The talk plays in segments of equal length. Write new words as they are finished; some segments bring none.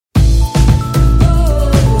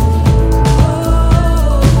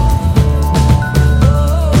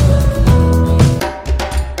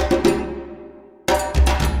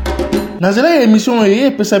Nazela émission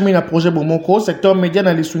et pesami na projet bomoko secteur media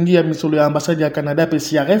na lisungi ya misolo ya ambassade ya Canada pe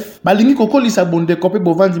CRF balingi kokolisa bonde kopé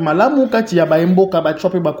bovandi malamu kati ya baemboka ba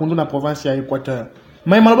chope bakundu na province ya Équateur.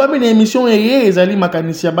 Mais maloba na émission et ezali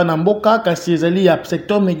makanisi ya bana mboka kasi ezali ya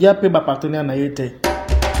secteur media pe ba partenaire na yete.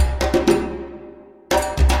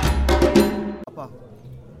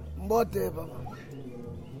 Mbote papa.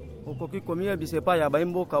 Okoki komia bisepa ya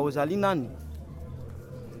baemboka ozali nani?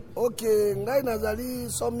 Ok, ngai nazali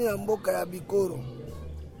somi ya mboka ya Bikoro.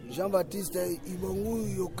 Jean-Baptiste Ibongu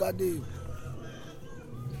Yokade.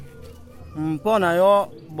 Mpona yo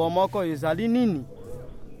bomoko ezali nini?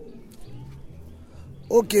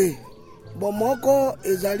 Ok, bomoko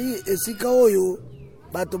ezali esika oyo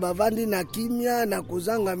bato bavandi na kimia na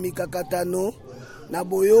kozanga mikakatano na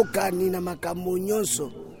boyokani na makambo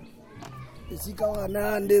nyonso. Esika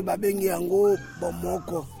wana nde babengi yango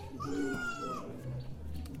bomoko.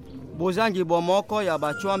 Bozangi bomoko ya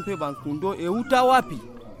bachwa mpe bankundo euta wapi?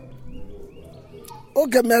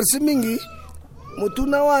 Ok, merci mingi.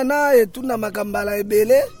 Mutuna wana etuna makambala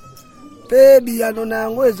ebele pe biyano na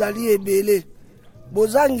yango ezali ebele.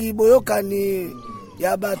 Bozangi boyokani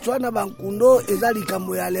ya bachwa na bankundo ezali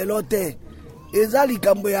kambo ya lelo te. Ezali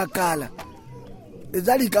kambo ya kala.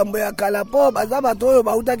 Ezali kambo ya kala po baza bato oyo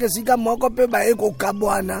bautake sika moko pe baeko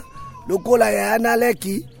kabwana lokola ya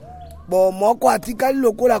analeki. Bon moko atikali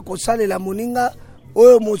lokola kosalela moninga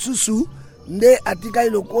oyo mosusu nde atikali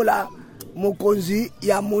lokola mokonzi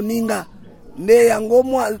ya moninga nde yango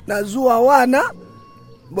mwa nazuwa wana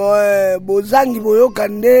bozangi boyoka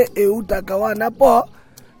nde eutaka wana po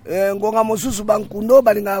ngonga mosusu bankundo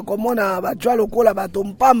balinga komona bachwa lokola bato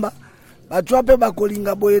mpamba bachwa pe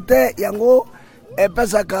bakolinga boyete yango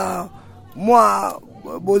epesaka mwa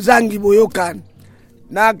bozangi boyokani.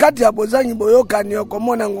 Na kati ya bozangi boyokani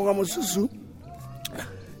yokomona ngonga mosusu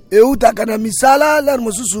eutaka na misala la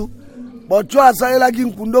mosusu botwa asalela ki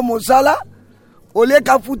nkundo mosala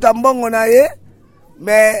oleka futa mbongo na ye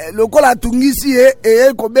me lokola tungisi ye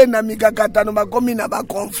ekobenda mikakatano bakomi na ba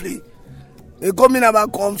conflit ekomi na ba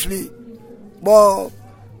conflit bon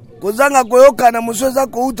kozanga koyokana mosoza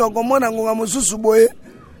kouta komona ngonga mosusu boye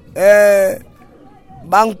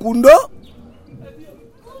bankundo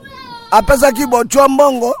apesa ki botwa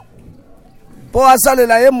mbongo po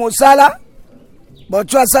asalela ye mosala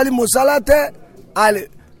botwa asali mosala te ale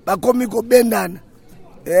bakomi kobendana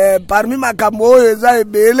parmi makambo oyo eza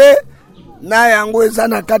ebele na yango eza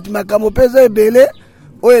na kati makambo peza ebele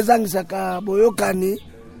oyo ezangisaka boyokani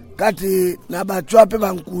kati na bachwa pe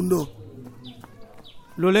bankundo.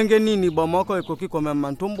 Lolenge nini bomoko ekoki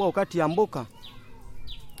komema ntombo okati ya mboka?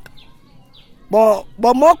 Bon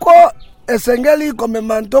bomoko esengeli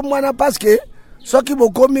komema ntombo wana paske soki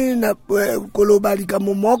bokomi na kolobalika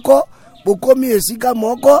momoko bokomi esika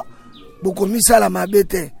moko bokomi sala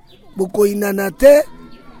mabete bokoinana te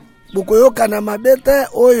bokoyokana mabete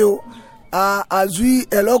oyo azui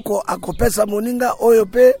eloko akopesa moninga oyo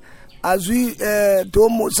pe azui to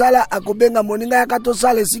mosala akobenga moninga yakato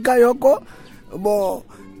sala esika yoko bon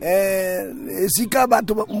esika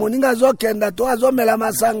bato moninga azokenda to azomela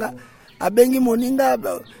masanga abengi moninga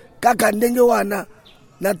kaka ndenge wana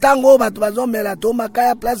na tango bato bazomela to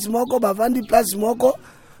makaya place moko bavandi place moko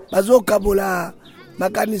bazokabola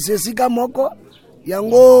makanisi esika moko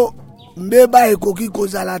yango mbeba ekoki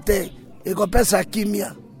kozala te ekopesa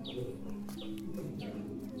kimia.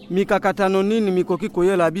 Mikakatano nini mikoki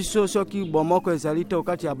koyela biso soki bomoko ezali te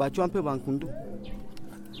okati ya bachwa mpe bankundu?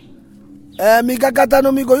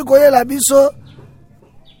 Mikakatano mikoki koyela biso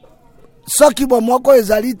soki bomoko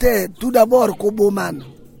ezali te tout d'abord kobomana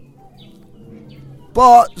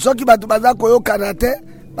po soki bato baza koyokana te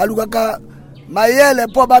balukaka mayele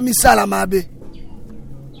po bamisala mabe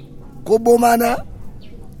kobomana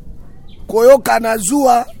koyokana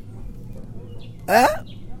zuwa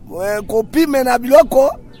kopime na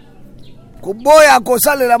biloko koboya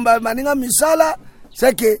kosalela maninga misala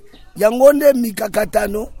seke yango nde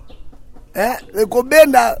mikakatano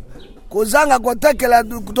ekobenda kozanga kotekela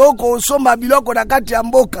to kosomba biloko na kati ya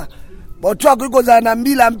mboka botwa kokozala na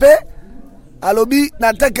mbila mpe alobi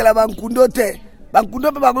natekela bankundo te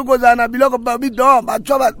bankundo pe bakokozala na biloko babi don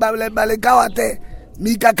batwa balekawa te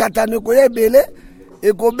mikakatano koyebele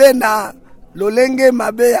ekobenda lolenge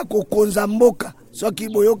mabe ya kokonza mboka soki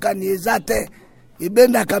boyokani eza te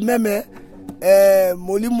ebendaka meme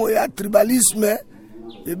molimo ya tribalisme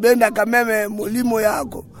ebendaka meme molimo ya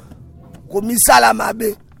komisala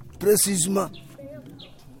mabe précisément.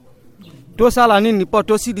 Tosala nini po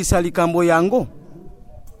tosilisa likambo yango?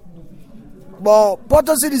 Bon po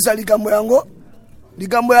tosilisa likambo yango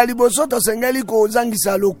likambo ya liboso tosengeli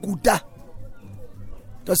kozangisa lokuta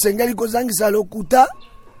tosengeli kozangisa lokuta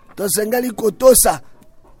tosengeli kotosa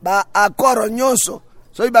ba akoro nyonso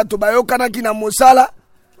soki bato bayokanaki na mosala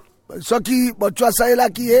soki bocho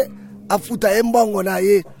asalelaki ye afuta ye mbongo na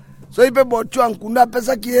ye soki mpe bocho nkunda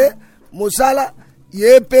apesaki ye mosala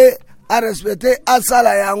ye mpe arespecte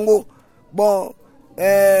asala yango bon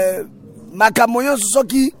makambo nyonso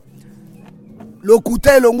soki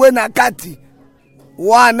lokuta elongwe na kati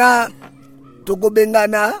wana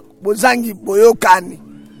tokobengana bozangi boyokani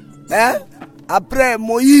après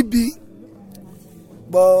moyibi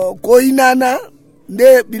koinana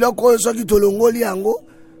nde biloko oyo soki tolongoli yango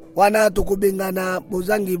wana tokobengana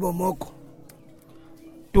bozangi bomoko.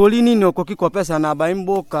 Toli nini okoki kopesa na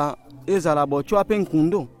baimboka ezala bochwa pe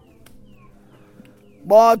nkundo?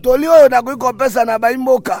 Toli oyo nakoki kopesa na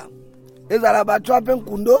baimboka ezala bochwa pe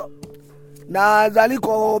nkundo nazali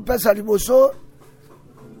kopesa liboso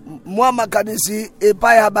mwa makanisi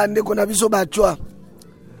epai ya bandeko na biso bachwa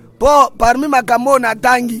po parmi makambo na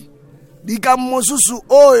tangi likambo mosusu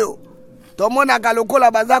oyo tomonaka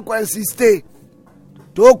lokola baza koinsiste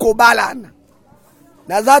tokobalana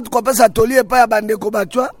naza kopesa toli epai ya bandeko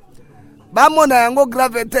bachwa bamona yango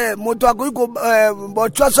grave te moto akoki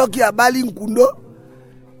bochwa soki abali nkundo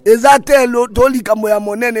eza te to likambo ya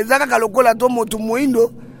monene eza kaka lokola to moto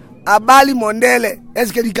moindo abali mondele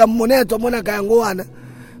eske likambo monene tomonaka yango wana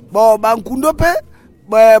bankundo pe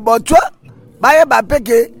bochwa bayeba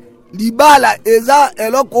peke libala eza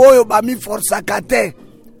eloko oyo bami forsaka te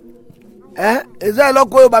eza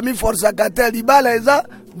eloko oyo bami forsaka te libala eza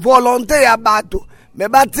volonté ya bato me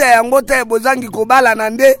batia yango te bozangi kobala na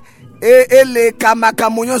nde eleka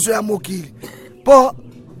makambo nyonso ya mokili po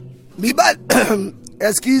mibali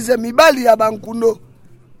excuse mibali ya bankundo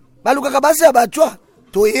balukaka basi ya bachwa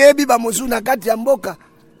toyebi bamosu na kati ya mboka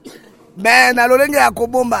me na lolenge ya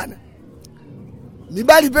kobombana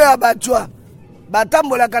mibali pe ya bachwa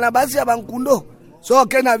batambolaka na basi ya bankundo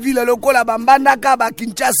soke na ville lokola Mbandaka ba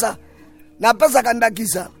Kinshasa na pesa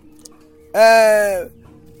kandakisa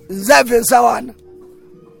nzeve sawana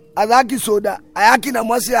azaki soda ayaki na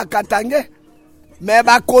mwasi ya Katange me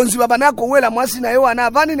bakonzi babana kowela mwasi na yo wana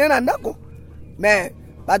avani nena ndako me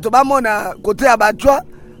bato bamona kote ya bachwa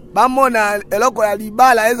bamona eloko ya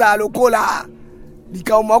libala eza lokola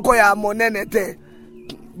likao moko ya monene te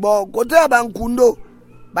kote ya bankundo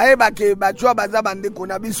bayebake bachwa baza bandeko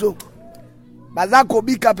na biso baza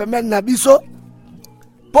kobika pembeni na biso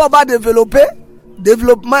po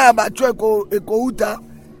développement ya bachwa ekouta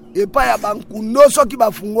epai ya bankundo soki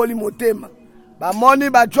bafungoli motema bamoni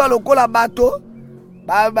bachwa lokola bato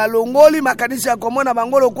balongoli makanisi ya komona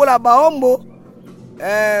bango lokola baombo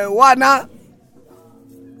wana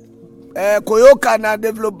koyoka na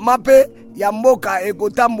développement pe ya mboka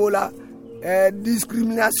ekotambola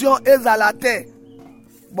discrimination ezala te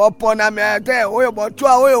bopona me te oyo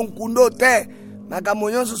bochwa oyo nkundo te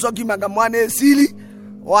makambo nyonso soki makambo wana esili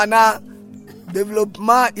wana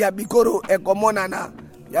développement ya Bikoro ekomonana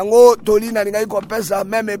yango toli nalingai kopesa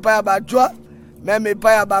meme epai ya bachwa meme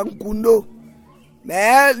epai ya bankundo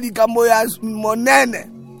me likambo ya monene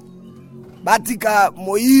batika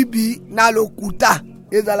moyibi na lokuta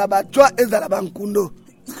ezala bachwa ezala bankundo.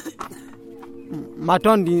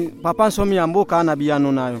 Matondi papa nsomi ya mboka na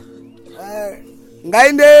biyano nayo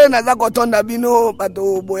ngai nde naza kotonda bino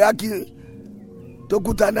bato boyaki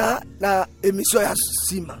tokutana na emission ya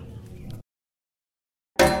sima.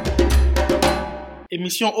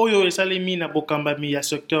 Emission oyo esalemi na bokambami ya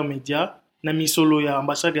Secteur Media na misolo ya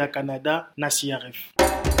ambassade ya Canada na CRF.